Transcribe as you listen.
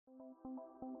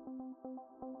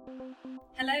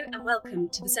Hello and welcome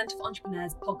to the Centre for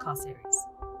Entrepreneurs podcast series.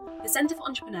 The Centre for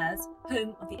Entrepreneurs,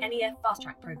 home of the NEF Fast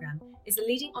Track programme, is the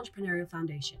leading entrepreneurial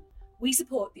foundation. We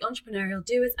support the entrepreneurial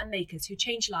doers and makers who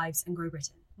change lives and grow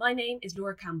Britain. My name is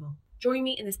Laura Campbell. Join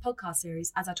me in this podcast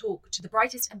series as I talk to the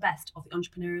brightest and best of the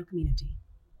entrepreneurial community.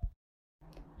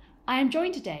 I am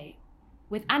joined today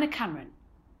with Anna Cameron,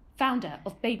 founder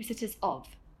of Babysitters Of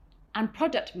and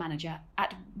product manager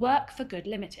at Work for Good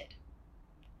Limited.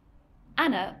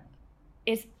 Anna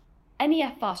is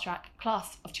NEF Fast Track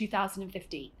class of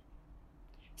 2015.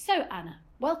 So Anna,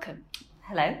 welcome.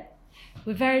 Hello.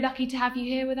 We're very lucky to have you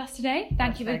here with us today.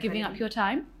 Thank you for giving up your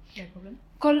time. No problem.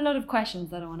 Got a lot of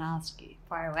questions that I want to ask you.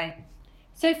 Fire away.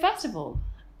 So first of all,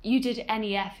 you did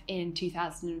NEF in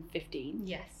 2015.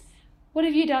 Yes. What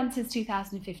have you done since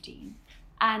 2015?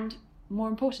 And more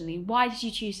importantly, why did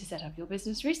you choose to set up your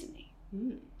business recently?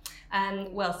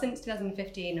 Well, since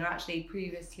 2015, or actually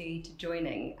previously to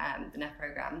joining the NEF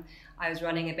programme, I was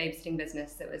running a babysitting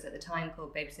business that was at the time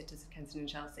called Babysitters of Kensington and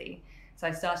Chelsea. So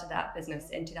I started that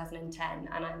business in 2010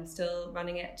 and I'm still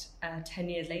running it 10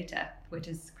 years later, which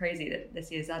is crazy that this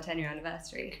year's our 10-year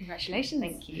anniversary. Congratulations.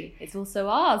 Thank you. It's also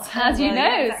ours, as you know,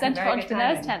 yeah, exactly. Centre for Very good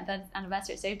Entrepreneurs timing. 10th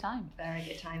anniversary at the same time. Very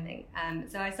good timing.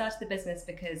 So I started the business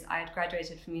because I had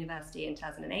graduated from university in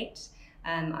 2008.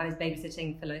 I was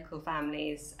babysitting for local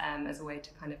families as a way to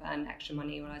kind of earn extra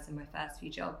money when I was in my first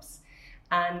few jobs.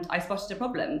 And I spotted a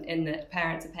problem in that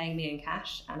parents are paying me in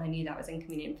cash, and I knew that was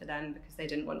inconvenient for them because they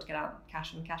didn't want to get out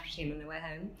cash from the cash machine on their way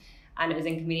home. And it was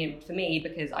inconvenient for me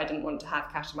because I didn't want to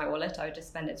have cash in my wallet, I would just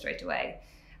spend it straight away.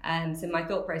 So my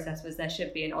thought process was there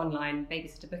should be an online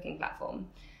babysitter booking platform.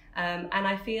 And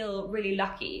I feel really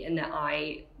lucky in that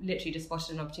I literally just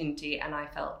spotted an opportunity and I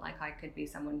felt like I could be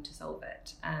someone to solve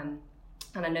it.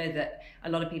 And I know that a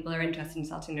lot of people are interested in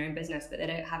starting their own business, but they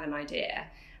don't have an idea.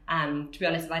 And to be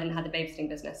honest, if I didn't have the babysitting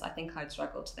business, I think I'd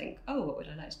struggle to think, oh, what would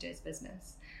I like to do as a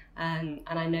business? And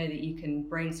I know that you can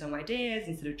brainstorm ideas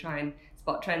and sort of try and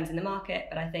spot trends in the market,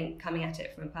 but I think coming at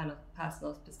it from a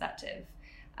personal perspective,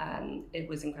 it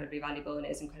was incredibly valuable and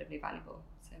it is incredibly valuable.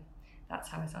 So that's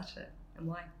how I started it and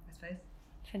why, I suppose.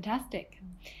 Fantastic.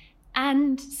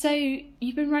 And so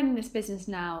you've been running this business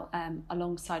now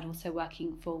alongside also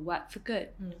working for Work for Good.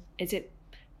 Is it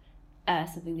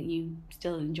something that you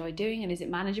still enjoy doing, and is it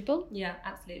manageable? Yeah,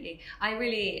 absolutely. I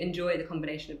really enjoy the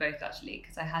combination of both actually,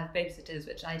 because I have babysitters,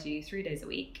 which I do 3 days a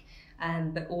week,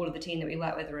 but all of the team that we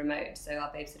work with are remote. So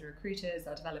our babysitter recruiters,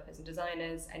 our developers and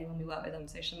designers, anyone we work with on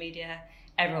social media,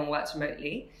 everyone works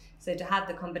remotely. So to have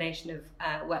the combination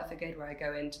of Work for Good, where I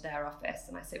go into their office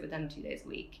and I sit with them 2 days a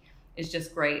week, is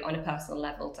just great on a personal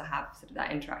level to have sort of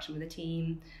that interaction with the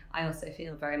team. I also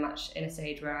feel very much in a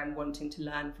stage where I'm wanting to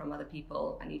learn from other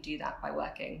people, and you do that by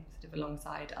working sort of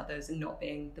alongside others and not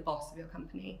being the boss of your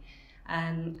company.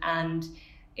 And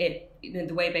it,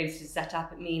 the way Babysitters is set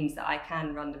up, it means that I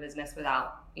can run the business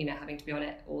without having to be on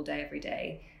it all day, every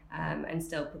day, and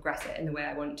still progress it in the way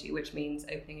I want to, which means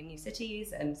opening in new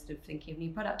cities and sort of thinking of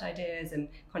new product ideas and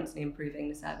constantly improving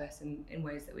the service in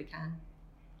ways that we can.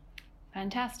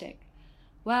 Fantastic.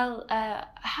 Well,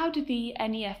 how did the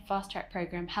NEF Fast Track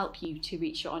programme help you to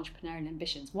reach your entrepreneurial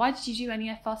ambitions? Why did you do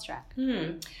NEF Fast Track?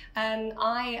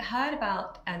 I heard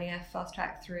about NEF Fast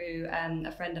Track through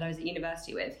a friend that I was at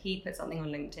university with. He put something on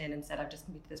LinkedIn and said, I've just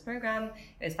completed this programme.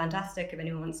 It was fantastic. If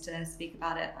anyone wants to speak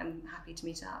about it, I'm happy to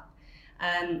meet up.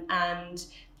 And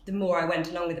the more I went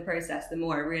along with the process, the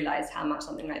more I realised how much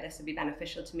something like this would be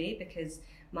beneficial to me, because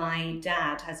my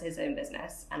dad has his own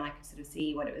business and I could sort of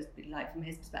see what it was like from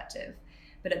his perspective.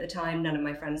 But at the time, none of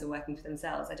my friends were working for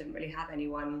themselves. I didn't really have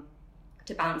anyone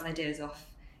to bounce ideas off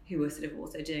who were sort of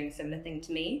also doing a similar thing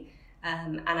to me.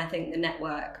 And I think the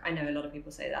network, I know a lot of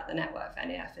people say that, the network for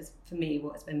NEF is, for me,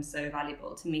 what's been so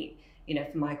valuable to meet.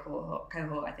 For my cohort,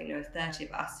 I think there were 30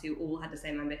 of us who all had the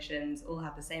same ambitions, all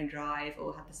had the same drive,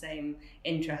 all had the same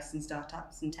interests in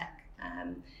startups and tech.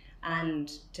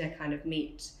 And to kind of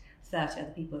meet 30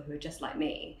 other people who are just like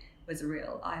me was a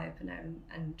real eye-opener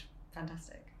and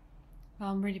fantastic.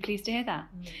 Well, I'm really pleased to hear that.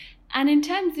 And in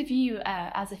terms of you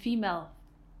as a female,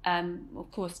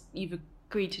 of course, you've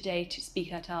agreed today to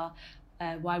speak at our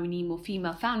Why We Need More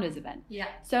Female Founders event. Yeah.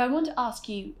 So I want to ask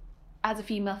you, as a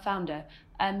female founder,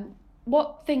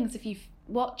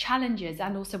 what challenges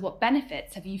and also what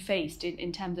benefits have you faced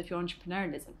in terms of your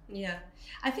entrepreneurialism? Yeah,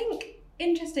 I think,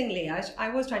 interestingly, I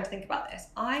was trying to think about this.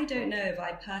 I don't know if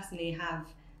I personally have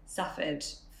suffered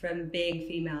from being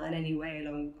female in any way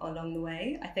along the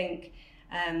way. I think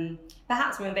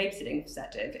perhaps from a babysitting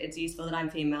perspective, it's useful that I'm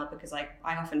female because I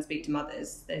often speak to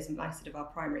mothers. Those are our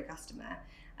primary customer.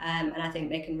 And I think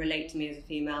they can relate to me as a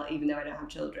female, even though I don't have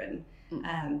children.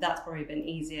 That's probably been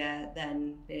easier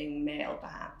than being male,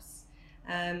 perhaps.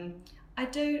 Running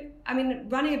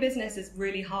a business is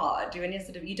really hard. When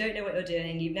you don't know what you're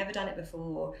doing, you've never done it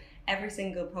before. Every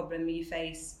single problem you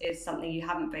face is something you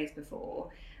haven't faced before.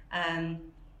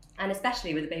 And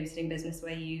especially with a babysitting business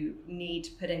where you need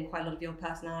to put in quite a lot of your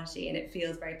personality, and it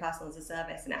feels very personal as a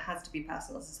service, and it has to be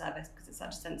personal as a service because it's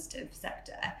such a sensitive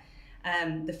sector.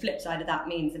 The flip side of that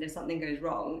means that if something goes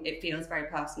wrong, it feels very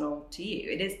personal to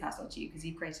you. It is personal to you because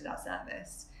you've created that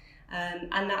service.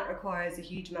 And that requires a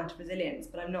huge amount of resilience,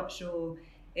 but I'm not sure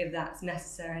if that's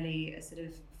necessarily a sort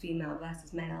of female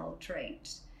versus male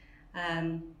trait.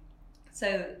 I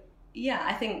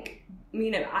think,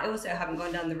 I also haven't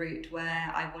gone down the route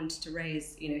where I wanted to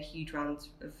raise, huge rounds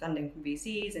of funding from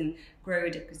VCs and grow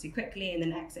ridiculously quickly and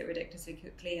then exit ridiculously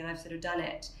quickly. And I've sort of done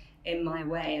it in my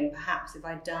way. And perhaps if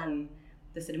I'd done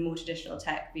the sort of more traditional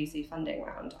tech VC funding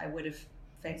round, I would have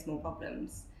faced more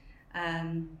problems.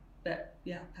 But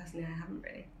yeah, personally, I haven't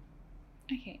really.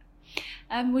 Okay.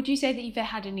 Would you say that you've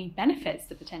had any benefits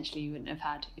that potentially you wouldn't have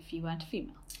had if you weren't a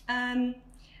female?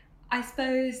 I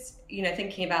suppose,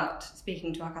 thinking about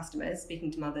speaking to our customers, speaking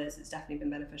to mothers, it's definitely been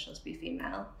beneficial to be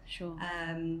female. Sure.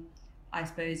 I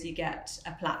suppose you get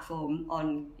a platform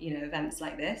on, events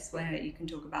like this where you can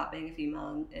talk about being a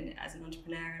female as an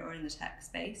entrepreneur or in the tech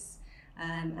space.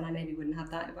 And I maybe wouldn't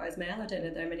have that if I was male. I don't know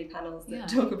if there are many panels that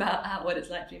talk about what it's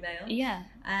like to be male. Yeah.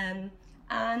 I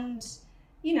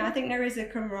think there is a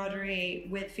camaraderie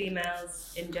with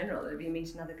females in general. If you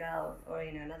meet another girl or,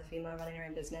 another female running her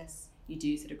own business, you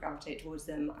do sort of gravitate towards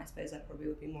them. I suppose I probably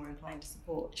would be more inclined to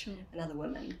support another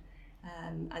woman.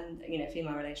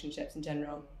 Female relationships in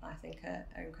general, I think are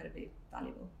incredibly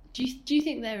valuable. Do you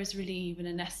think there is really even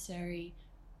a necessary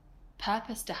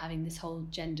purpose to having this whole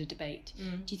gender debate?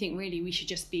 Do you think really we should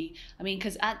just be,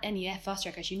 because at NEF Fast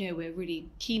Track, as you know, we're really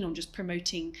keen on just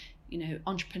promoting,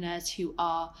 entrepreneurs who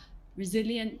are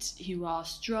resilient, who are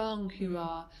strong, who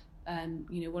are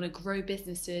want to grow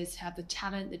businesses, have the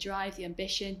talent, the drive, the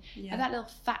ambition, have that little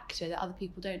factor that other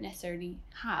people don't necessarily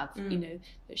have,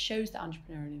 that shows that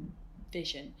entrepreneurial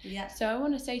vision. Yeah. So I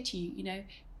want to say to you,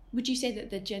 would you say that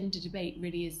the gender debate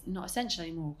really is not essential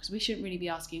anymore? Because we shouldn't really be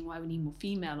asking why we need more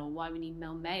female or why we need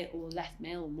male or less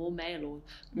male or more male or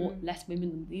more less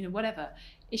women, whatever.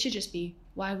 It should just be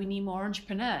why we need more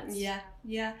entrepreneurs. Yeah.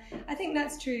 I think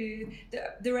that's true.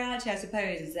 The reality, I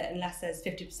suppose, is that unless there's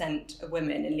 50% of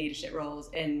women in leadership roles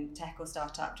in tech or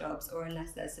startup jobs, or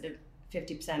unless there's sort of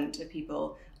 50% of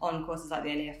people on courses like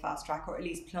the NEF Fast Track, or at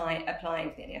least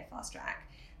applying for the NEF Fast Track,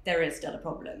 there is still a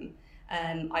problem.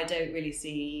 I don't really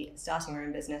see starting your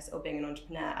own business or being an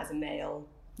entrepreneur as a male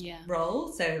role,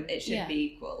 so it should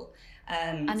be equal.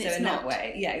 And so it's in not. That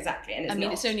way, yeah, exactly. And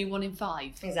it's only 1 in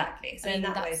 5. Exactly. So in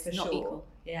that way, for not sure, equal.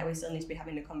 Yeah, we still need to be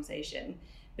having the conversation.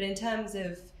 But in terms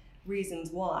of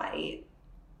reasons why,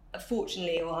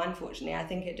 fortunately or unfortunately, I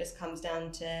think it just comes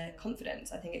down to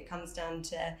confidence. I think it comes down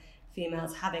to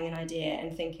females having an idea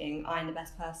and thinking, I'm the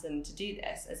best person to do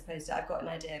this, as opposed to I've got an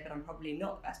idea, but I'm probably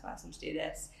not the best person to do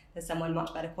this. There's someone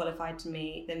much better qualified than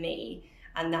me,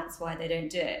 and that's why they don't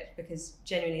do it, because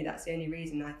genuinely that's the only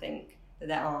reason I think that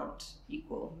there aren't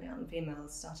equal male and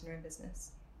females starting their own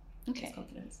business. Okay. It's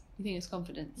confidence. You think it's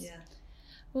confidence? Yeah.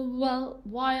 Well,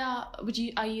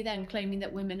 are you then claiming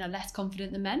that women are less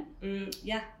confident than men?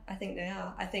 Yeah, I think they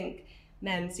are. I think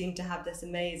men seem to have this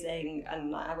amazing,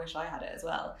 and I wish I had it as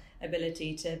well,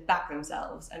 ability to back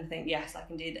themselves and think, yes, I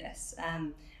can do this.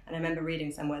 And I remember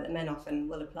reading somewhere that men often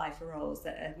will apply for roles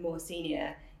that are more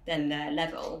senior than their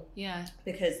level,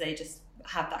 because they just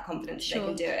have that confidence they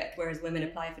can do it, whereas women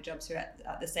apply for jobs who are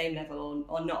at the same level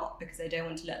or not, because they don't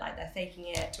want to look like they're faking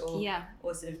it or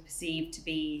sort of perceived to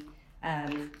be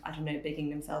bigging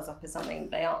themselves up as something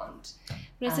they aren't.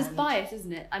 But it's this bias,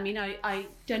 isn't it? I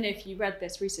don't know if you read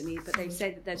this recently, but they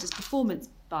say that there's this performance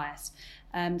bias.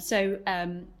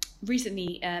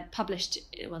 Recently published,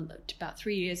 about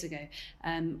 3 years ago,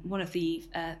 one of the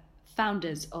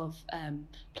founders of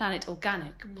Planet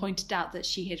Organic pointed out that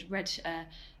she had read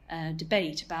a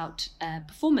debate about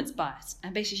performance bias,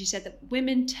 and basically she said that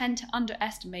women tend to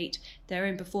underestimate their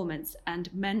own performance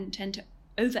and men tend to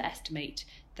overestimate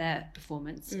their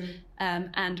performance,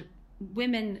 and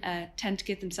women tend to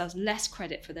give themselves less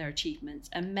credit for their achievements,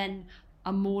 and men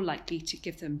are more likely to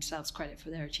give themselves credit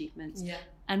for their achievements,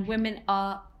 and women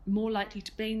are more likely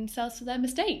to blame themselves for their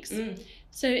mistakes.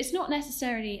 So it's not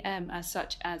necessarily as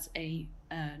such as a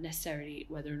necessarily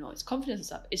whether or not it's confidence or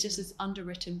stuff, it's just as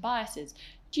underwritten biases.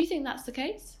 Do you think that's the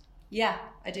case? Yeah,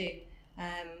 I do.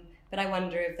 But I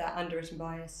wonder if that underwritten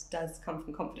bias does come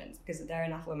from confidence, because there are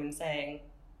enough women saying,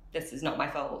 this is not my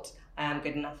fault. I am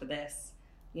good enough for this,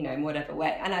 in whatever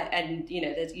way. And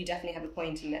you definitely have a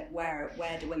point in that where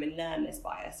do women learn this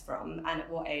bias from, and at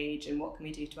what age, and what can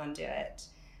we do to undo it?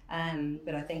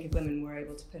 But I think if women were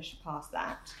able to push past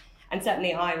that, and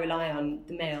certainly I rely on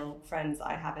the male friends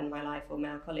I have in my life or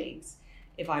male colleagues,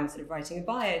 if I'm sort of writing a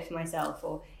bio for myself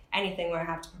or anything where I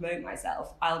have to promote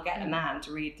myself, I'll get a man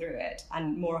to read through it,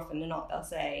 and more often than not they'll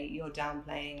say, you're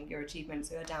downplaying your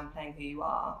achievements, or you're downplaying who you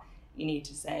are, you need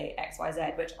to say X, Y, Z,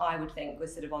 which I would think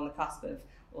was sort of on the cusp of,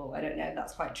 I don't know if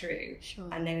that's quite true. Sure.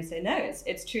 And they would say, no,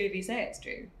 it's true if you say it's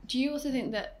true. Do you also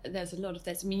think that there's a lot of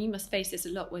this, I mean, you must face this a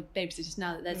lot with babysitters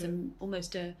now, that there's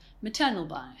almost a maternal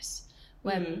bias,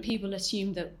 where people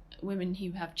assume that women who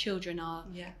have children are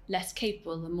less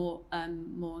capable and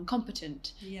more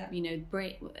incompetent,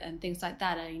 and things like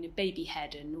that, baby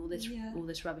head and all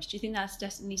this rubbish. Do you think that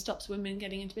definitely stops women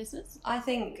getting into business? I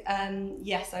think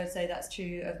yes, I would say that's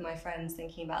true of my friends,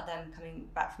 thinking about them coming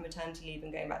back from maternity leave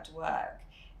and going back to work.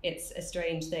 It's a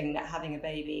strange thing that having a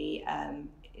baby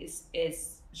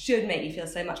should make you feel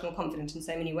so much more confident in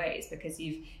so many ways, because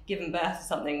you've given birth to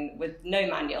something with no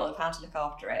manual of how to look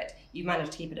after it. You've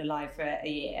managed to keep it alive for a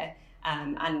year,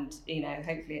 and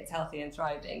hopefully it's healthy and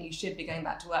thriving. You should be going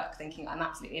back to work thinking, I'm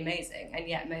absolutely amazing. And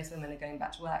yet most women are going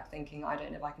back to work thinking, I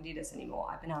don't know if I can do this anymore.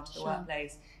 I've been out of the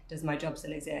workplace. Does my job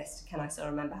still exist? Can I still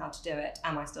remember how to do it?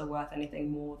 Am I still worth anything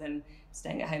more than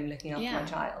staying at home looking after my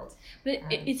child? But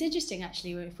it's interesting,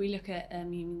 actually, if we look at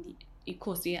of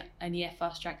course, the NEF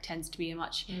Fast Track tends to be a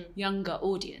much younger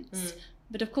audience.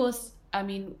 But of course,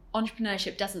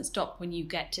 entrepreneurship doesn't stop when you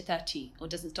get to 30, or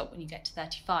doesn't stop when you get to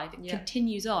 35. It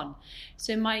continues on.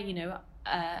 So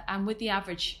and with the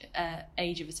average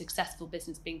age of a successful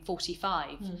business being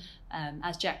 45,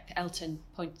 as Jack Elton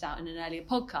pointed out in an earlier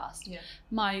podcast,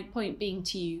 my point being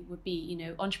to you would be,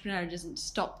 entrepreneurial doesn't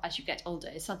stop as you get older.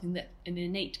 It's something that an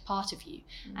innate part of you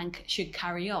and should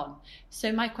carry on.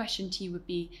 So my question to you would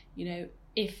be,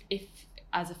 if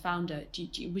as a founder,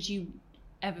 would you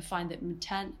ever find that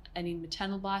any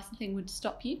maternal bias and thing would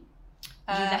stop you?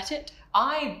 Would you let it?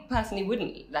 I personally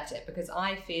wouldn't let it, because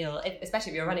I feel,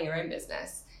 especially if you're running your own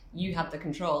business, you have the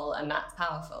control, and that's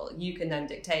powerful. You can then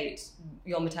dictate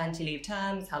your maternity leave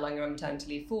terms, how long you're on maternity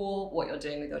leave for, what you're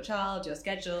doing with your child, your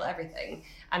schedule, everything.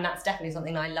 And that's definitely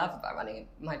something I love about running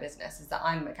my business, is that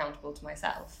I'm accountable to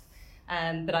myself.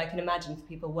 But I can imagine for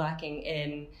people working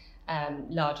in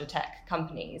larger tech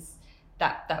companies,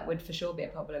 that would for sure be a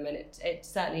problem. And it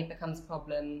certainly becomes a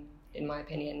problem, in my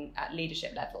opinion, at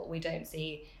leadership level. We don't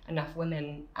see enough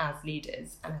women as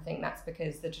leaders, and I think that's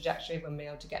because the trajectory of women being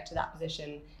able to get to that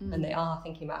position when they are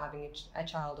thinking about having a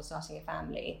child or starting a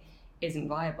family isn't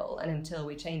viable. And until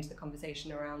we change the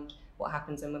conversation around what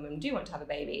happens when women do want to have a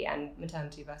baby, and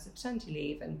maternity versus paternity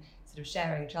leave, and sort of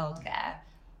sharing childcare,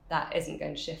 that isn't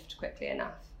going to shift quickly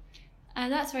enough.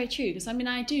 And that's very true, because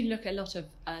I do look at a lot of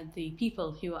the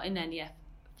people who are in NEF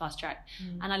Fast Track,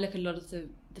 and I look at a lot of the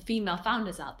female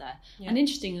founders out there, and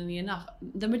interestingly enough,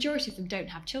 the majority of them don't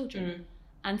have children,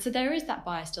 and so there is that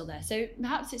bias still there. So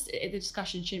perhaps the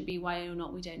discussion shouldn't be why or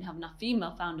not we don't have enough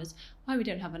female founders, why we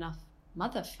don't have enough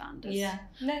mother founders,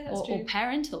 or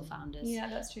parental founders. Yeah,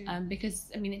 that's true. Because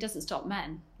it doesn't stop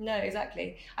men. No,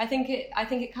 exactly. I think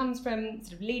it comes from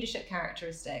sort of leadership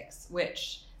characteristics,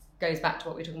 which goes back to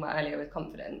what we were talking about earlier with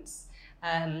confidence.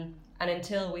 And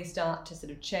until we start to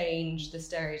sort of change the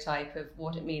stereotype of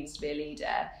what it means to be a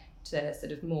leader to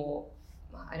sort of more,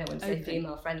 I don't want to say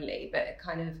female friendly, but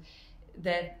kind of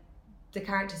the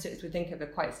characteristics we think of are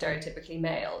quite stereotypically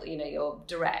male. You're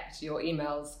direct, your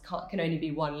emails can only be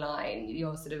one line,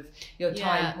 you're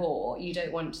time poor, you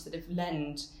don't want to sort of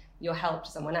lend your help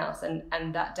to someone else.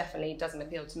 And that definitely doesn't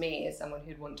appeal to me as someone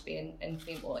who'd want to be in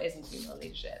female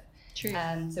leadership. True.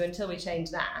 So until we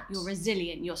change that, you're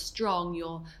resilient, you're strong,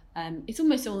 you're it's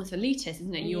almost elitist,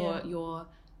 isn't it?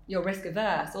 You're risk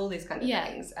averse, all these kind of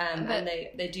things, and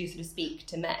they do sort of speak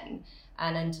to men.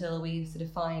 And until we sort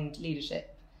of find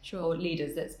leadership or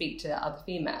leaders that speak to other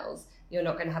females, you're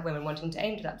not going to have women wanting to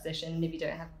aim for that position. And if you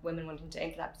don't have women wanting to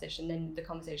aim for that position, then the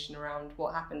conversation around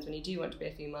what happens when you do want to be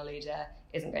a female leader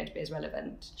isn't going to be as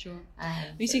relevant. Sure.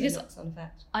 Because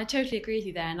I totally agree with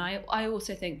you there, and I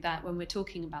also think that when we're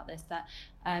talking about this, that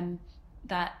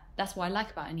that's what I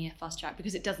like about NEF Fast Track,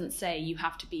 because it doesn't say you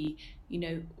have to be,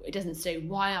 it doesn't say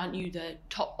why aren't you the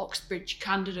top Oxbridge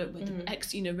candidate with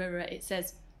X, it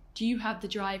says, do you have the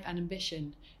drive and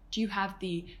ambition? Do you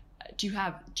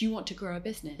want to grow a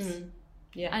business?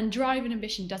 And drive and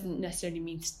ambition doesn't necessarily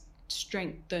mean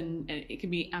strength, and it can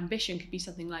be ambition, could be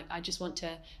something like, I just want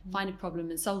to find a problem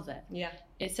and solve it.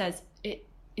 It says it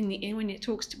when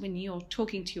you're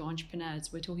talking to entrepreneurs,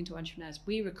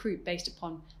 we recruit based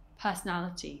upon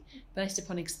personality, based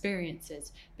upon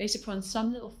experiences, based upon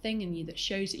some little thing in you that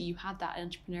shows that you had that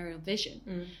entrepreneurial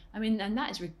vision. I mean, and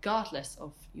that is regardless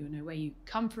of, you know, where you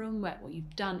come from, what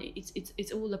you've done.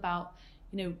 It's all about,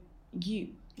 you know, you.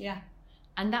 Yeah.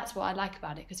 And that's what I like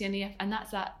about it, because the NEF, and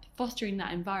that's that fostering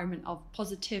that environment of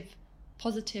positive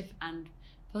and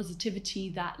positivity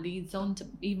that leads on to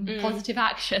even positive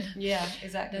action. Yeah,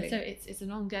 exactly. So it's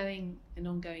an ongoing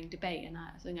debate, and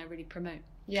that's something I really promote.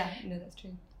 Yeah, no, that's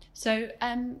true. So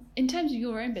in terms of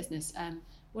your own business,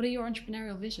 what are your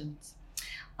entrepreneurial visions?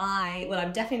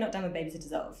 I'm definitely not done with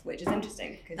Babysitters Of, which is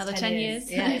interesting because another 10 years.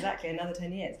 Yeah, exactly, another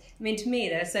 10 years. I mean, to me,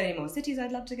 there are so many more cities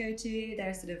I'd love to go to. There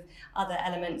are sort of other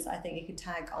elements I think you could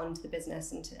tag onto the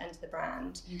business and to the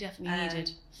brand. You definitely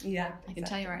needed. Yeah, I can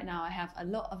tell you right now, I have a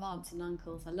lot of aunts and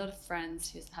uncles, a lot of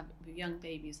friends who have young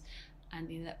babies,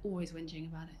 and you know, they're always whinging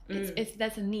about it. It's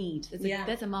there's a need.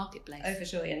 There's a marketplace. Oh, for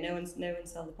sure. Yeah, no one's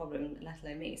solved the problem, let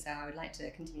alone me. So I would like to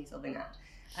continue solving that.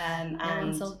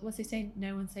 What's he saying?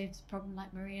 No one saves a problem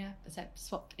like Maria, except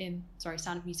swapped in. Sorry,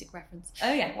 Sound of Music reference.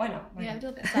 Oh yeah, why not? A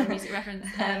little bit of Sound of Music reference.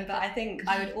 But I think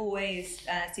I would always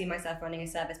see myself running a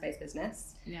service-based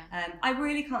business. Yeah. I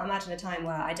really can't imagine a time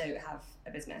where I don't have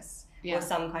a business or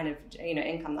some kind of, you know,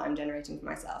 income that I'm generating for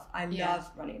myself. I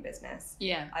love running a business.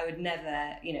 Yeah. I would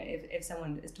never, you know, if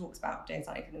someone talks about doing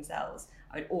something for themselves,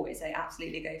 I would always say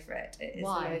absolutely go for it. It is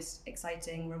the most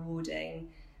exciting, rewarding,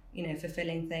 you know,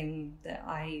 fulfilling thing that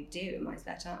I do in my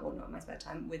spare time, or not in my spare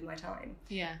time, with my time.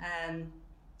 Yeah.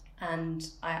 And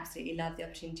I absolutely love the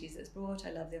opportunities it's brought.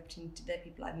 I love the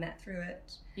people I've met through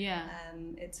it. Yeah.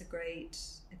 It's a great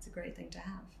thing to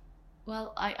have.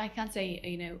 Well, I can't say,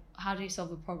 you know, how do you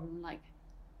solve a problem? Like,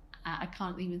 I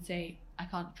can't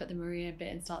put the Maria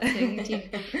bit and start singing to you.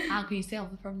 How can you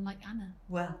solve the problem like Anna?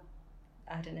 Well,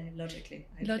 I don't know, logically.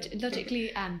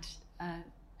 Logically and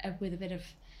with a bit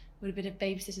of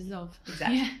Babysitters Of.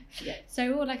 Exactly. Yeah.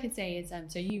 So all I can say is,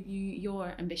 so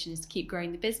your ambition is to keep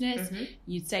growing the business. Mm-hmm.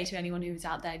 You'd say to anyone who's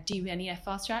out there, do NEF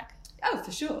Fast Track? Oh,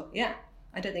 for sure. Yeah.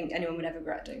 I don't think anyone would ever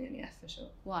regret doing NEF, for sure.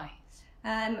 Why?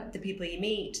 The people you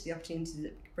meet, the opportunities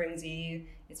it brings you,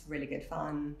 it's really good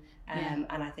fun. And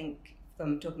I think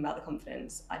from talking about the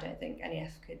confidence, I don't think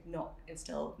NEF could not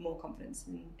instill more confidence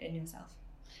in yourself.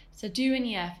 So do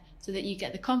NEF so that you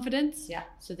get the confidence, yeah,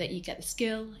 so that you get the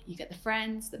skill, you get the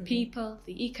friends, the people,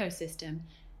 the ecosystem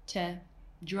to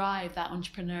drive that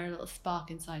entrepreneurial little spark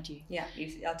inside you. Yeah,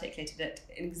 you've articulated it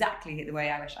in exactly the way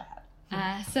I wish I had.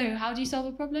 So how do you solve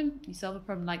a problem? You solve a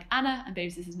problem like Anna and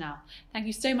Babysitters Now. Thank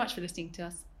you so much for listening to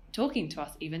us, talking to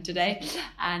us even today.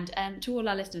 And to all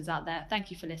our listeners out there,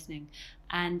 thank you for listening.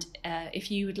 And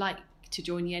if you would like to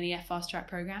join the NEF Fast Track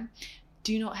program,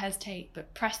 do not hesitate,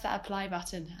 but press that apply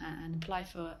button and apply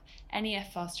for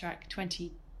NEF Fast Track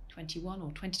 2021 or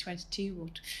 2022 or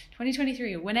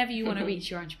 2023 or whenever you want to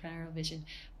reach your entrepreneurial vision.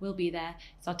 We'll be there.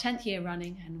 It's our 10th year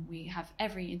running, and we have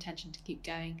every intention to keep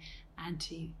going and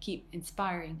to keep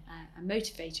inspiring and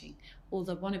motivating all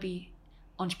the wannabe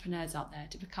entrepreneurs out there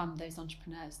to become those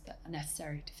entrepreneurs that are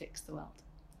necessary to fix the world.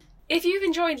 If you've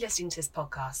enjoyed listening to this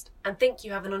podcast and think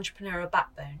you have an entrepreneurial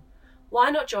backbone, why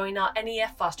not join our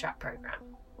NEF Fast Track program?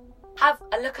 Have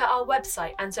a look at our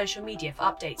website and social media for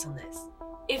updates on this.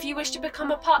 If you wish to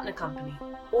become a partner company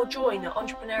or join the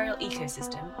entrepreneurial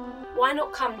ecosystem, why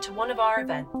not come to one of our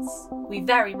events? We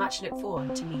very much look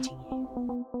forward to meeting you.